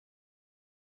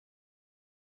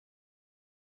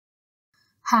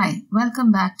Hi,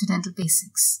 welcome back to Dental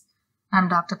Basics. I'm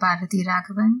Dr. Parvati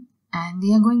Raghavan, and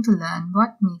we are going to learn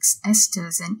what makes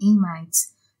esters and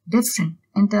amides different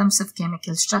in terms of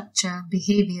chemical structure,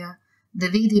 behavior, the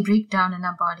way they break down in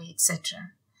our body,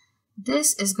 etc.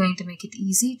 This is going to make it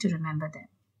easy to remember them.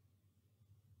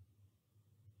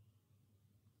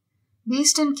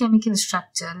 Based on chemical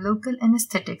structure, local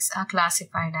anesthetics are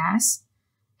classified as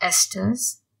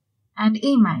esters and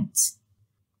amides.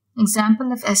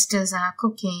 Examples of esters are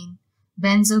cocaine,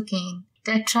 benzocaine,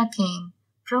 tetracaine,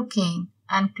 procaine,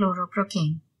 and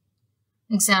chloroprocaine.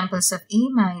 Examples of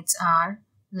amides are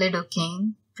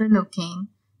lidocaine, prilocaine,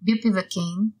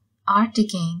 bupivacaine,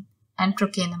 articaine, and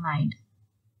procainamide.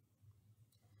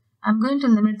 I'm going to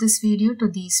limit this video to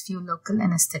these few local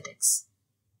anesthetics.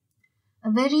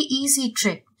 A very easy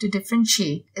trick to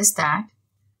differentiate is that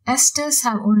esters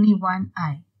have only one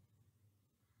eye.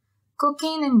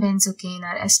 Cocaine and benzocaine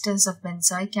are esters of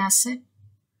benzoic acid.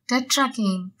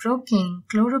 Tetracaine, procaine,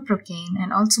 chloroprocaine,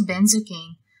 and also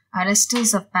benzocaine are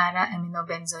esters of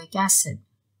para-aminobenzoic acid.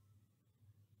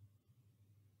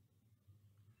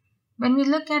 When we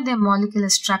look at their molecular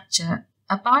structure,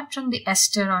 apart from the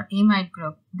ester or amide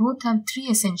group, both have three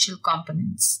essential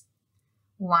components.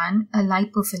 1. A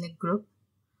lipophilic group.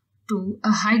 2.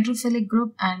 A hydrophilic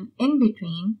group, and in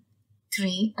between,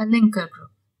 3. A linker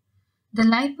group. The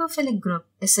lipophilic group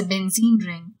is a benzene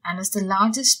ring and is the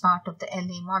largest part of the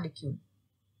La molecule.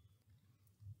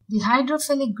 The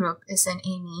hydrophilic group is an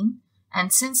amine,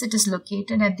 and since it is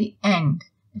located at the end,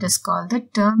 it is called the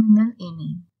terminal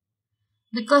amine.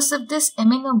 Because of this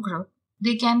amino group,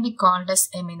 they can be called as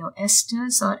amino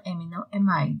esters or amino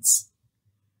amides.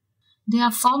 They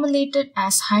are formulated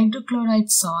as hydrochloride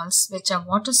salts which are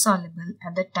water soluble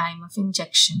at the time of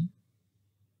injection.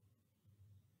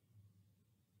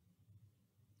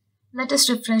 Let us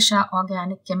refresh our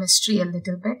organic chemistry a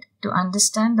little bit to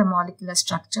understand the molecular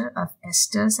structure of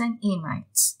esters and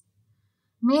amides.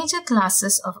 Major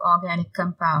classes of organic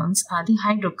compounds are the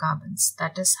hydrocarbons,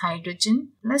 that is hydrogen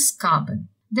plus carbon.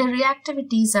 Their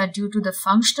reactivities are due to the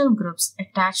functional groups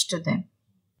attached to them.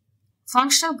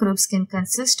 Functional groups can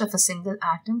consist of a single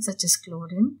atom such as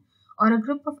chlorine or a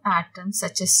group of atoms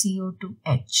such as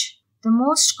CO2H. The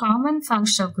most common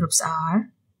functional groups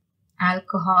are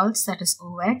alcohols, that is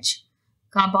OH,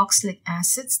 carboxylic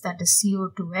acids, that is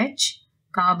CO2H,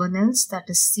 carbonyls, that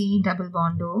is C double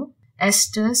bond O,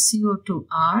 esters,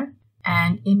 CO2R,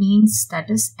 and amines, that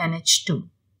is NH2.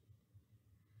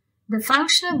 The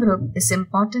functional group is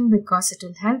important because it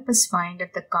will help us find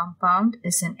if the compound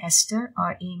is an ester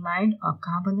or amide or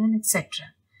carbonyl, etc.,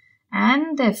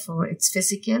 and therefore its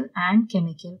physical and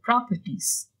chemical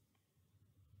properties.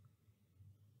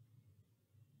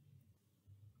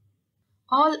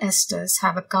 All esters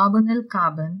have a carbonyl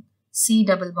carbon, C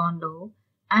double bond O,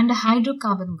 and a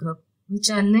hydrocarbon group which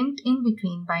are linked in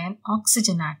between by an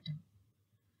oxygen atom.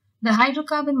 The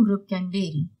hydrocarbon group can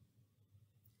vary.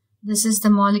 This is the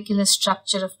molecular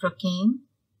structure of procaine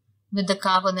with the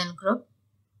carbonyl group,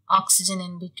 oxygen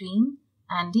in between,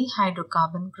 and the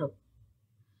hydrocarbon group.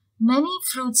 Many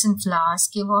fruits and flowers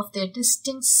give off their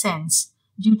distinct scents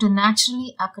due to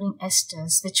naturally occurring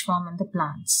esters which form in the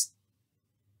plants.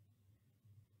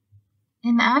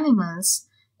 In animals,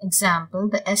 example,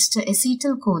 the ester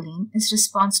acetylcholine is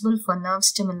responsible for nerve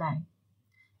stimuli.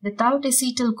 Without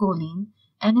acetylcholine,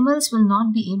 animals will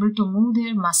not be able to move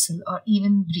their muscle or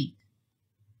even breathe.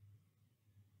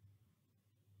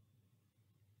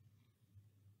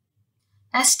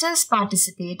 Esters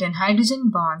participate in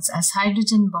hydrogen bonds as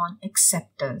hydrogen bond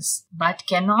acceptors, but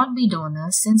cannot be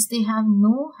donors since they have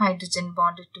no hydrogen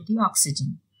bonded to the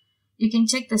oxygen. You can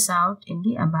check this out in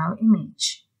the above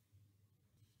image.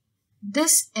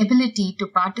 This ability to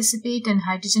participate in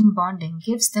hydrogen bonding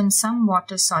gives them some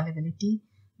water solubility,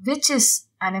 which is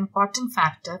an important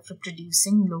factor for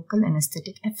producing local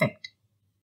anesthetic effect.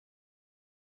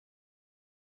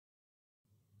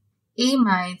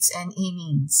 Amides and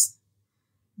amines.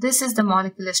 This is the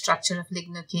molecular structure of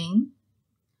lignocaine.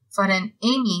 For an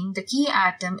amine, the key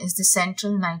atom is the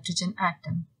central nitrogen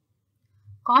atom.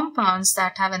 Compounds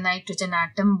that have a nitrogen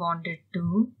atom bonded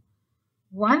to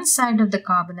one side of the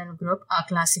carbonyl group are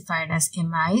classified as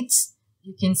amides.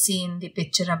 You can see in the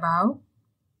picture above.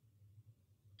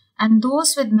 And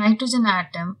those with nitrogen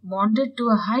atom bonded to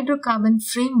a hydrocarbon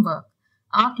framework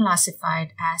are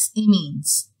classified as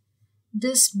amines.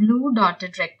 This blue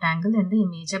dotted rectangle in the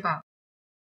image above.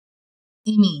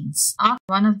 Amines are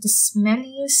one of the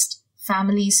smelliest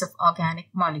families of organic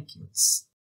molecules.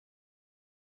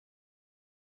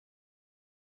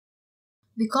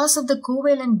 Because of the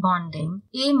covalent bonding,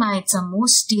 amides are more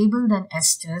stable than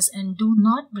esters and do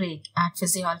not break at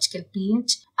physiological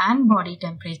pH and body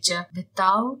temperature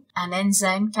without an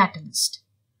enzyme catalyst.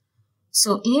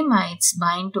 So amides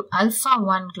bind to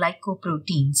alpha-1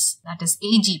 glycoproteins, that is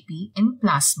AGP, in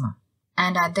plasma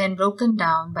and are then broken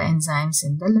down by enzymes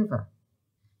in the liver.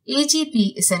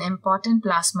 AGP is an important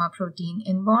plasma protein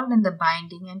involved in the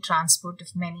binding and transport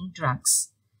of many drugs,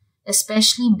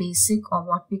 especially basic or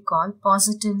what we call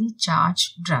positively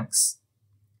charged drugs.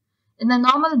 In the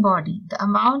normal body, the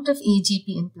amount of AGP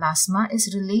in plasma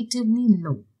is relatively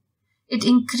low. It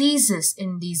increases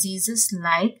in diseases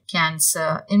like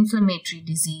cancer, inflammatory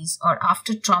disease, or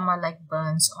after trauma like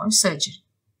burns or surgery.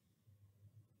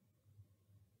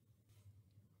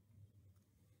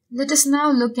 Let us now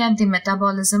look at the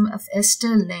metabolism of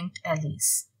ester-linked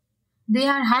alleles. They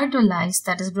are hydrolyzed,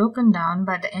 that is broken down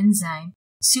by the enzyme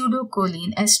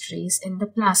Pseudocholinesterase in the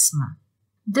plasma.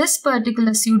 This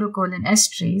particular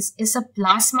pseudocholinesterase is a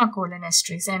plasma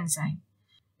cholinesterase enzyme.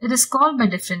 It is called by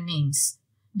different names.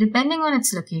 Depending on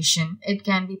its location, it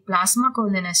can be plasma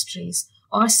cholinesterase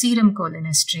or serum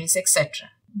cholinesterase,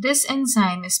 etc. This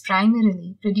enzyme is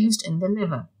primarily produced in the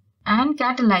liver and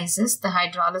catalyzes the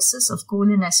hydrolysis of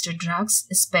cholinester drugs,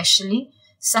 especially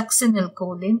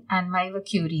succinylcholine and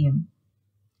mivacurium.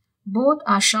 Both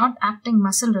are short-acting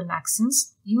muscle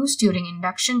relaxants used during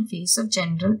induction phase of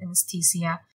general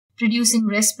anesthesia, producing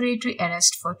respiratory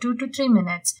arrest for 2 to 3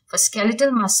 minutes for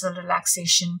skeletal muscle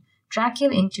relaxation,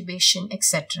 tracheal intubation,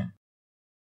 etc.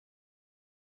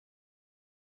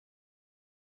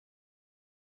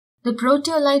 The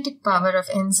proteolytic power of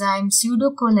enzyme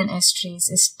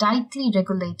pseudocholinesterase is tightly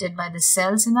regulated by the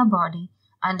cells in our body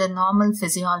under normal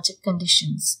physiologic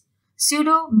conditions.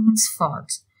 Pseudo means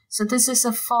false, so this is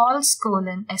a false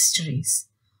cholinesterase.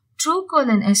 True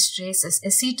cholinesterase is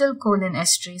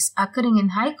acetylcholinesterase occurring in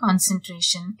high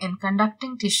concentration in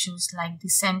conducting tissues like the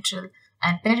central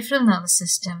and peripheral nervous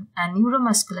system and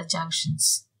neuromuscular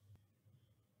junctions.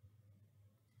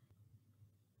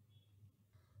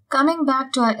 Coming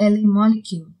back to our LA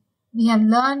molecule, we have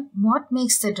learned what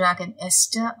makes the drug an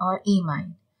ester or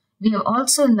amide. We have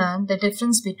also learned the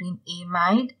difference between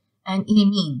amide and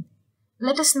amine.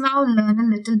 Let us now learn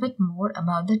a little bit more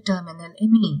about the terminal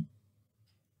amine.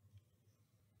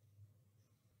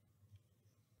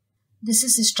 This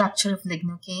is the structure of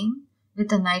lignocaine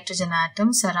with a nitrogen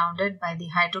atom surrounded by the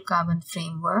hydrocarbon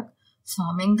framework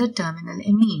forming the terminal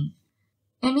amine.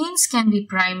 Amines can be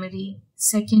primary,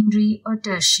 secondary or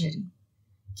tertiary.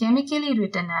 Chemically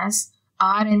written as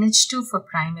RNH2 for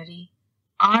primary,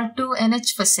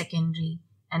 R2NH for secondary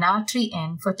and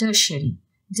R3N for tertiary,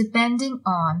 depending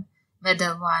on whether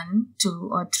 1, 2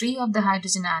 or 3 of the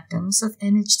hydrogen atoms of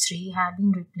NH3 have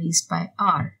been replaced by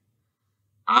R.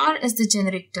 R is the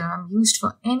generic term used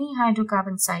for any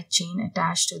hydrocarbon side chain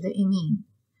attached to the amine.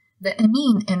 The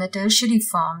amine in a tertiary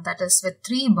form, that is with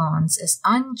 3 bonds, is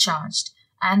uncharged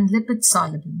and lipid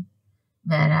soluble,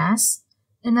 whereas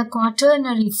in a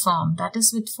quaternary form, that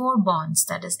is with 4 bonds,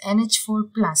 that is NH4+,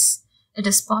 it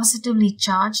is positively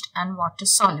charged and water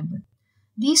soluble.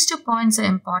 These 2 points are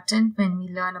important when we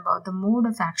learn about the mode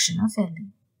of action of LA.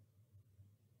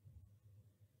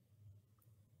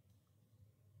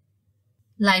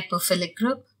 Lipophilic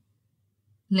group,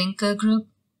 linker group,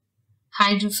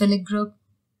 hydrophilic group,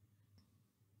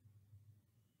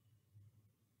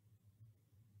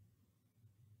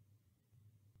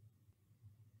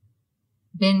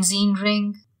 benzene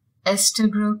ring, ester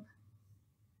group,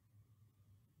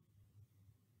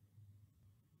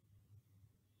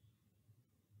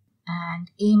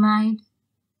 and amide.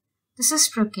 This is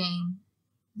Procaine.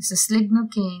 This is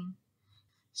Lignocaine.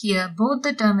 Here both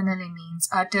the terminal amines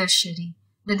are tertiary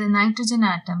with the nitrogen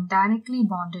atom directly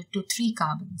bonded to 3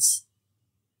 carbons.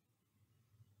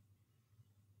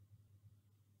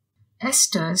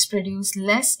 Esters produce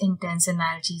less intense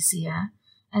analgesia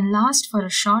and last for a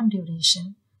short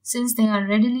duration since they are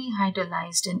readily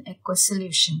hydrolyzed in aqueous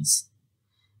solutions,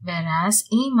 whereas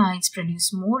amides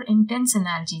produce more intense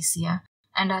analgesia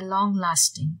and are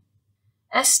long-lasting.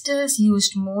 Esters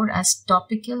used more as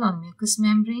topical on mucous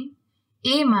membrane,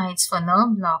 amides for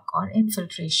nerve block or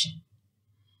infiltration.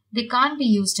 They can't be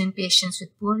used in patients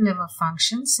with poor liver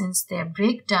function since their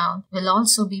breakdown will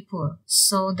also be poor,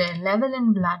 so their level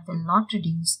in blood will not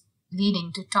reduce,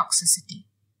 leading to toxicity.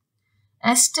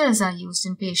 Esters are used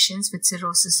in patients with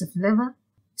cirrhosis of liver.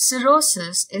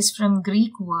 Cirrhosis is from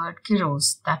Greek word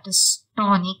kyros, that is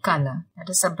tawny color, that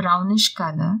is a brownish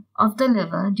color of the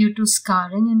liver due to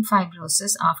scarring and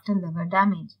fibrosis after liver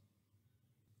damage.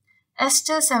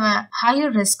 Esters have a higher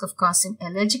risk of causing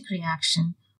allergic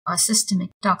reaction or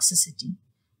systemic toxicity.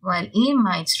 while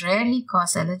amides rarely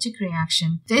cause allergic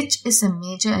reaction, which is a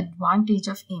major advantage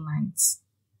of amides.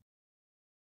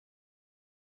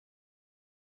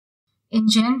 In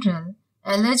general,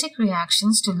 allergic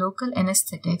reactions to local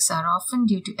anesthetics are often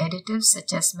due to additives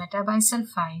such as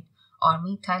metabisulfite or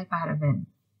methylparaben.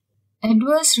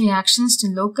 Adverse reactions to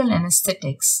local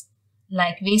anesthetics,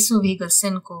 like vasovagal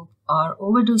syncope or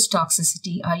overdose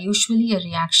toxicity, are usually a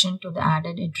reaction to the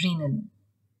added adrenaline.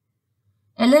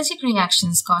 Allergic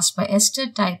reactions caused by ester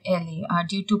type La are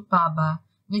due to PABA,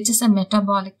 which is a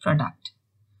metabolic product.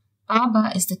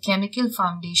 PABA is the chemical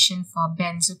foundation for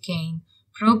benzocaine,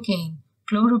 Procaine,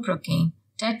 Chloroprocaine,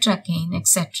 Tetracaine,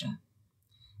 etc.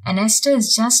 An ester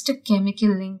is just a chemical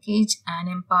linkage and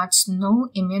imparts no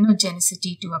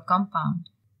immunogenicity to a compound.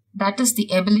 That is the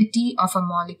ability of a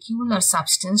molecule or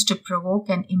substance to provoke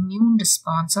an immune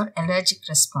response or allergic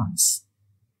response.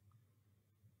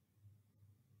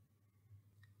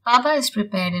 PABA is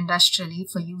prepared industrially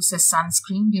for use as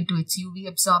sunscreen due to its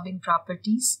UV-absorbing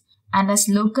properties and as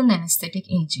local anesthetic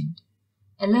agent.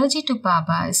 Allergy to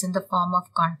PABA is in the form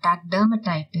of contact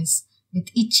dermatitis with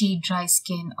itchy, dry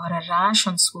skin or a rash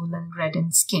on swollen,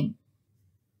 reddened skin.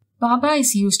 PABA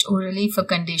is used orally for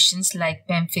conditions like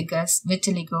pemphigus,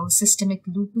 vitiligo, systemic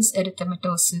lupus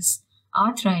erythematosus,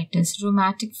 arthritis,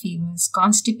 rheumatic fevers,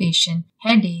 constipation,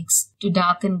 headaches, to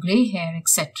darken gray hair,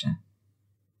 etc.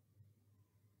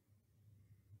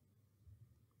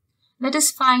 Let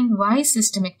us find why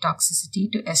systemic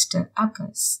toxicity to ester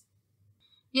occurs.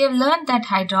 We have learned that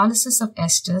hydrolysis of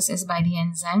esters is by the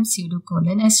enzyme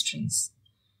pseudocholinesterase.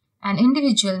 An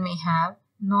individual may have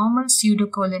normal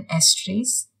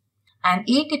pseudocholinesterase, an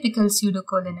atypical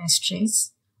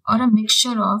pseudocholinesterase, or a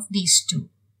mixture of these two.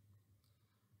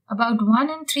 About 1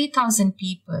 in 3,000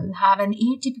 people have an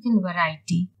atypical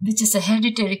variety, which is a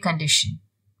hereditary condition.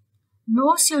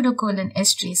 Low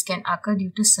pseudocholinesterase can occur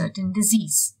due to certain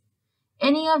disease.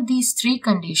 Any of these three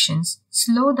conditions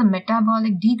slow the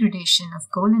metabolic degradation of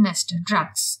cholinesterase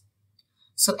drugs.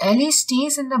 So La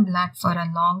stays in the blood for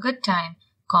a longer time,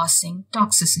 causing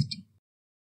toxicity.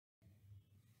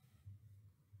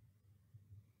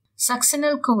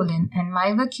 Succinylcholine and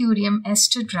mivacurium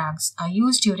ester drugs are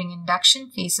used during induction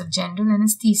phase of general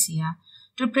anesthesia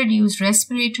to produce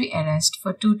respiratory arrest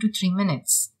for 2 to 3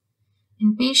 minutes.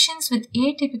 In patients with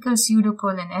atypical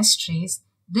pseudocholinesterase,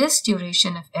 this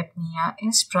duration of apnea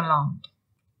is prolonged.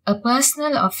 A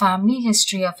personal or family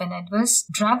history of an adverse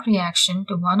drug reaction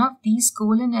to one of these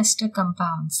cholinester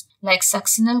compounds like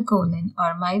succinylcholine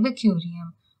or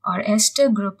mivacurium or ester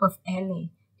group of La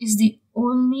is the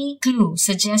only clue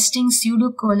suggesting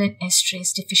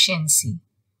pseudocholinesterase deficiency,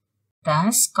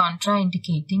 thus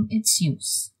contraindicating its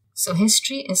use. So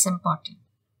history is important.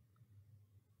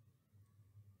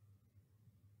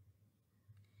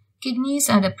 Kidneys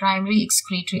are the primary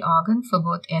excretory organ for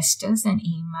both esters and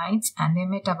amides and their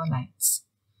metabolites.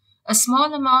 A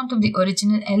small amount of the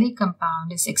original La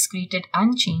compound is excreted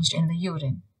unchanged in the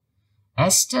urine.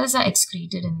 Esters are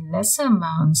excreted in lesser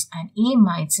amounts and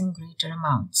amides in greater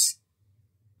amounts.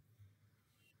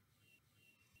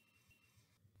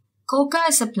 Coca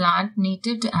is a plant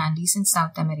native to Andes in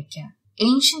South America.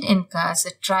 Ancient Incas,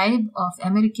 a tribe of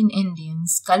American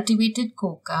Indians, cultivated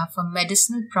coca for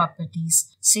medicinal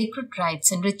properties, sacred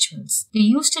rites, and rituals. They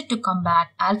used it to combat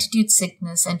altitude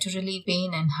sickness and to relieve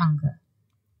pain and hunger.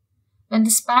 When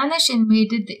the Spanish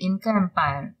invaded the Inca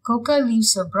Empire, coca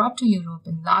leaves were brought to Europe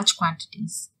in large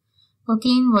quantities.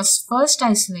 Cocaine was first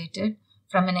isolated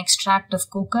from an extract of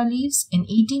coca leaves in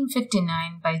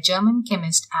 1859 by German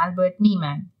chemist Albert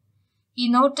Niemann. He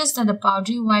noticed that the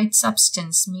powdery white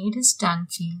substance made his tongue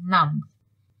feel numb.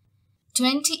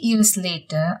 20 years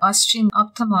later, Austrian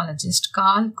ophthalmologist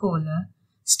Karl Kohler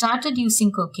started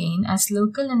using cocaine as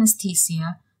local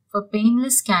anesthesia for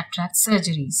painless cataract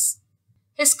surgeries.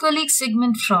 His colleague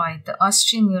Sigmund Freud, the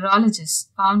Austrian neurologist,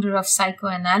 founder of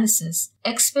psychoanalysis,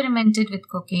 experimented with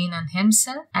cocaine on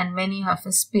himself and many of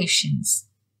his patients.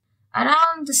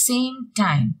 Around the same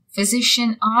time,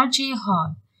 physician R.J.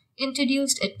 Hall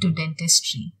introduced it to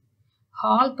dentistry.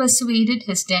 Hall persuaded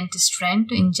his dentist friend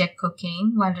to inject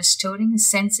cocaine while restoring his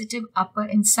sensitive upper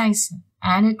incisor,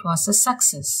 and it was a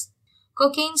success.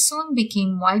 Cocaine soon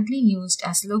became widely used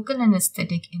as local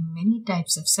anesthetic in many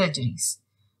types of surgeries.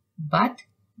 But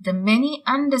the many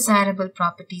undesirable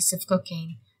properties of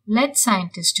cocaine led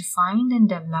scientists to find and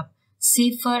develop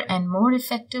safer and more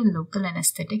effective local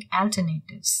anesthetic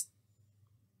alternatives.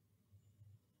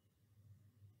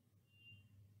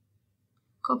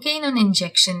 Cocaine on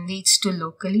injection leads to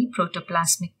locally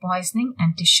protoplasmic poisoning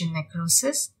and tissue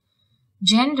necrosis.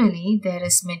 Generally, there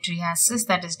is mydriasis,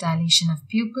 that is dilation of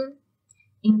pupil,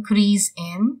 increase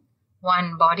in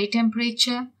 1. Body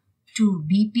temperature, 2.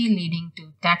 BP leading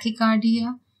to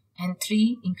tachycardia, and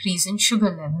 3. Increase in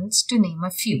sugar levels, to name a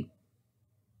few.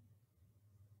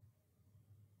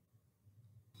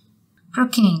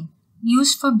 Procaine,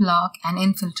 used for block and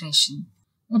infiltration.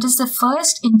 It is the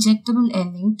first injectable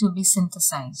LA to be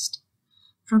synthesized.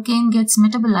 Procaine gets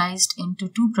metabolized into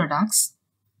two products,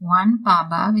 1.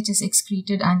 PABA, which is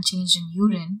excreted unchanged in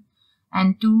urine,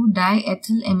 and 2.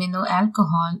 diethylamino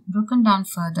alcohol, broken down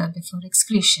further before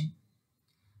excretion.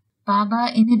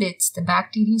 PABA inhibits the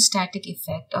bacteriostatic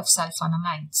effect of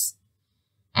sulfonamides.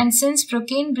 And since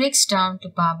Procaine breaks down to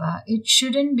PABA, it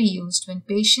shouldn't be used when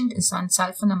patient is on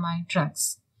sulfonamide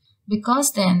drugs,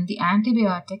 because then the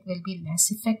antibiotic will be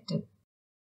less effective.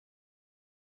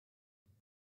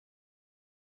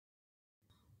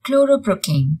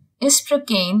 Chloroprocaine is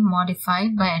Procaine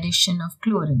modified by addition of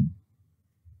chlorine.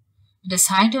 It is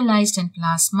hydrolyzed in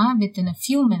plasma within a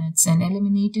few minutes and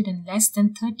eliminated in less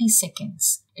than 30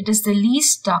 seconds. It is the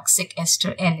least toxic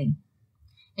ester LA.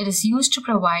 It is used to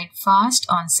provide fast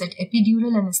onset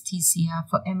epidural anesthesia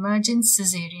for emergent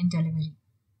cesarean delivery.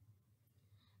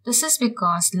 This is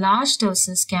because large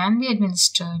doses can be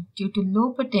administered due to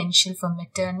low potential for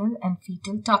maternal and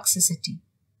fetal toxicity.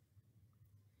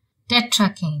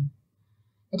 Tetracaine.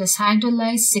 It is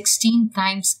hydrolyzed 16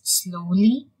 times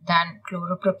slowly than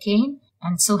chloroprocaine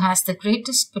and so has the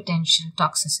greatest potential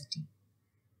toxicity.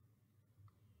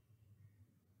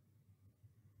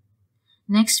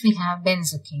 Next we have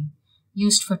benzocaine,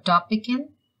 used for topical,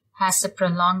 has a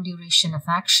prolonged duration of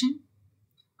action.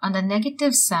 On the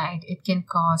negative side, it can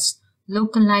cause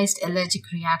localized allergic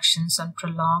reactions on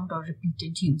prolonged or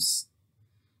repeated use.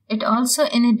 It also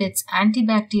inhibits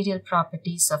antibacterial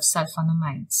properties of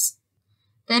sulfonamides.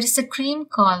 There is a cream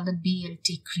called the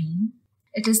BLT cream.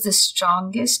 It is the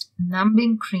strongest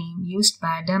numbing cream used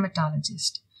by a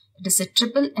dermatologist. It is a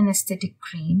triple anesthetic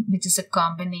cream which is a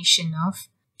combination of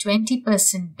 20%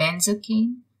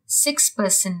 benzocaine,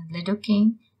 6%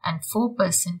 lidocaine, and 4%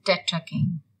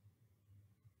 tetracaine.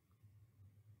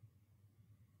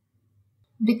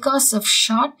 Because of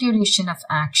short duration of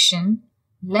action,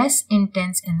 less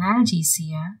intense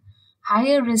analgesia,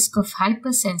 higher risk of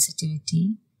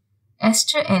hypersensitivity,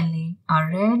 ester LA are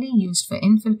rarely used for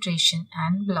infiltration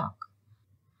and block,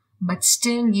 but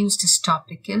still used as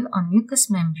topical on mucous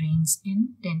membranes in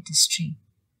dentistry.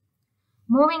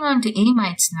 Moving on to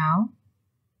amides now.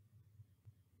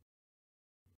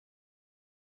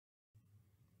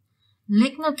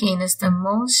 Lignocaine is the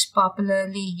most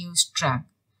popularly used drug,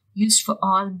 used for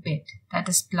all BIT, that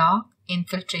is block,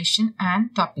 infiltration,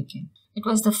 and topical. It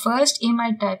was the first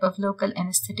amide type of local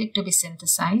anesthetic to be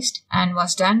synthesized and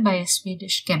was done by a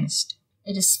Swedish chemist.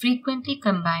 It is frequently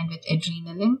combined with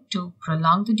adrenaline to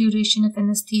prolong the duration of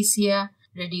anesthesia,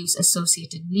 reduce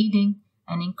associated bleeding,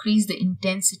 and increase the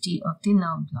intensity of the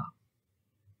nerve block.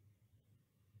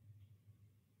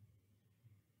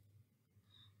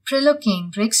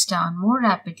 Prilocaine breaks down more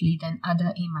rapidly than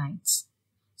other amides,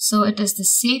 so it is the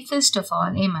safest of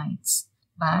all amides,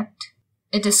 but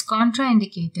it is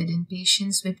contraindicated in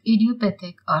patients with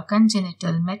idiopathic or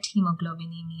congenital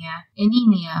methemoglobinemia,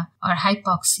 anemia, or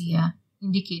hypoxia,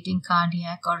 indicating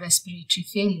cardiac or respiratory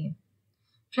failure.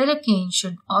 Prilocaine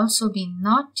should also be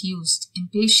not used in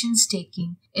patients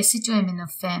taking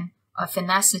acetaminophen or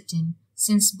phenacetin,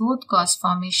 since both cause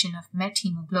formation of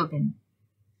methemoglobin.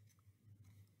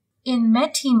 In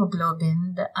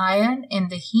methemoglobin, the iron in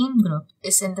the heme group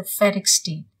is in the ferric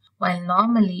state, while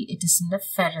normally it is in the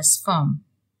ferrous form.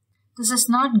 This is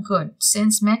not good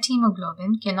since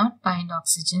methemoglobin cannot bind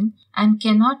oxygen and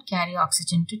cannot carry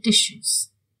oxygen to tissues.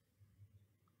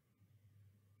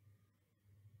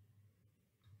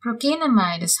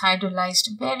 Procainamide is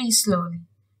hydrolyzed very slowly,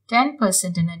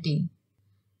 10% in a day.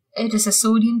 It is a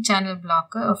sodium channel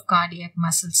blocker of cardiac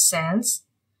muscle cells,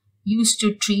 used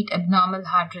to treat abnormal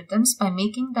heart rhythms by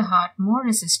making the heart more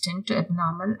resistant to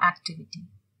abnormal activity.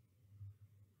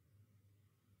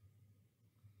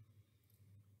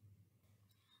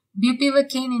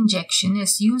 Bupivacaine injection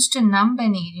is used to numb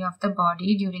an area of the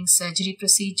body during surgery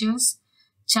procedures,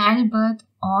 childbirth,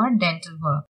 or dental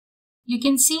work. You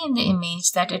can see in the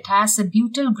image that it has a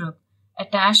butyl group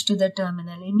attached to the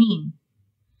terminal amine.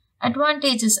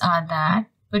 Advantages are that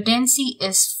potency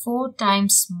is 4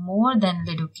 times more than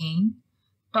lidocaine,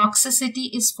 toxicity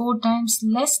is 4 times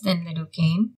less than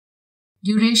lidocaine,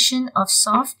 duration of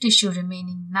soft tissue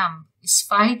remaining numb is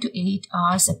 5 to 8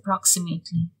 hours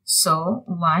approximately. So,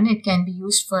 1, it can be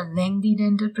used for lengthy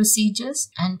dental procedures,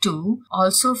 and 2,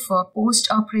 also for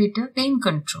post-operative pain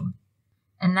control.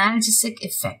 Analgesic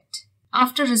effect.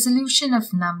 After resolution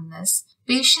of numbness,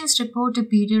 patients report a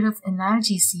period of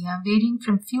analgesia varying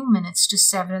from few minutes to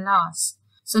several hours.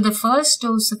 So the first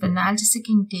dose of analgesic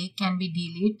intake can be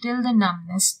delayed till the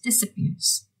numbness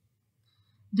disappears.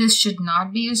 This should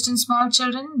not be used in small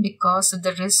children because of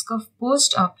the risk of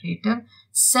post-operative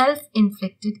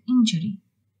self-inflicted injury.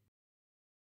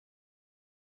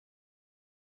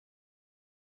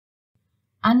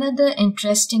 Another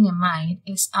interesting amide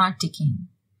is articaine.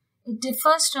 It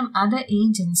differs from other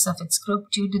agents of its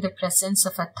group due to the presence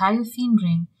of a thiophene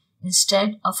ring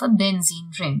instead of a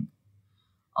benzene ring.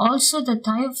 Also, the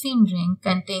thiophene ring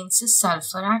contains a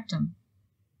sulfur atom.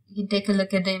 You can take a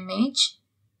look at the image.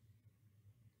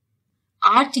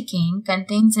 Articaine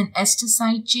contains an ester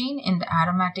side chain in the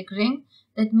aromatic ring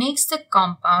that makes the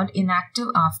compound inactive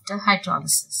after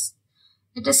hydrolysis.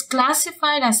 It is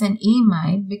classified as an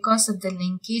amide because of the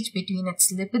linkage between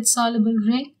its lipid-soluble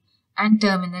ring and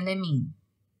terminal amine.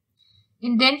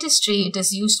 In dentistry, it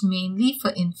is used mainly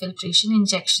for infiltration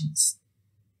injections.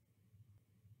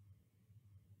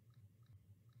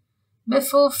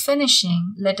 Before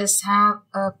finishing, let us have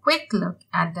a quick look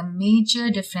at the major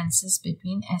differences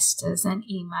between esters and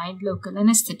amide local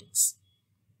anesthetics.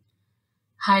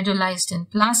 Hydrolyzed in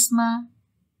plasma,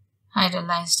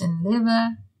 hydrolyzed in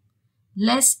liver,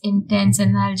 less intense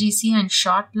analgesia and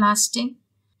short-lasting.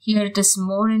 Here it is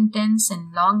more intense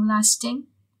and long-lasting.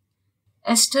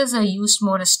 Esters are used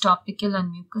more as topical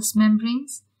on mucous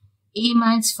membranes,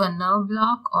 amides for nerve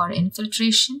block or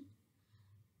infiltration.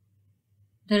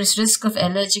 There is risk of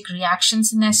allergic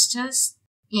reactions in esters.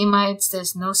 Amides, there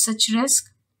is no such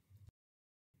risk.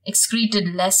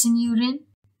 Excreted less in urine,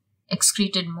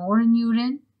 excreted more in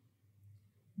urine.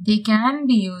 They can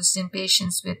be used in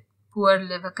patients with poor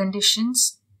liver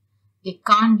conditions. They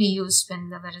can't be used when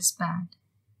liver is bad.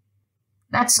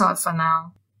 That's all for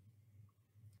now.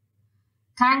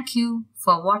 Thank you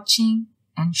for watching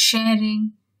and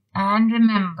sharing, and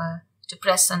remember to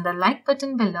press on the like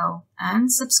button below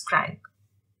and subscribe.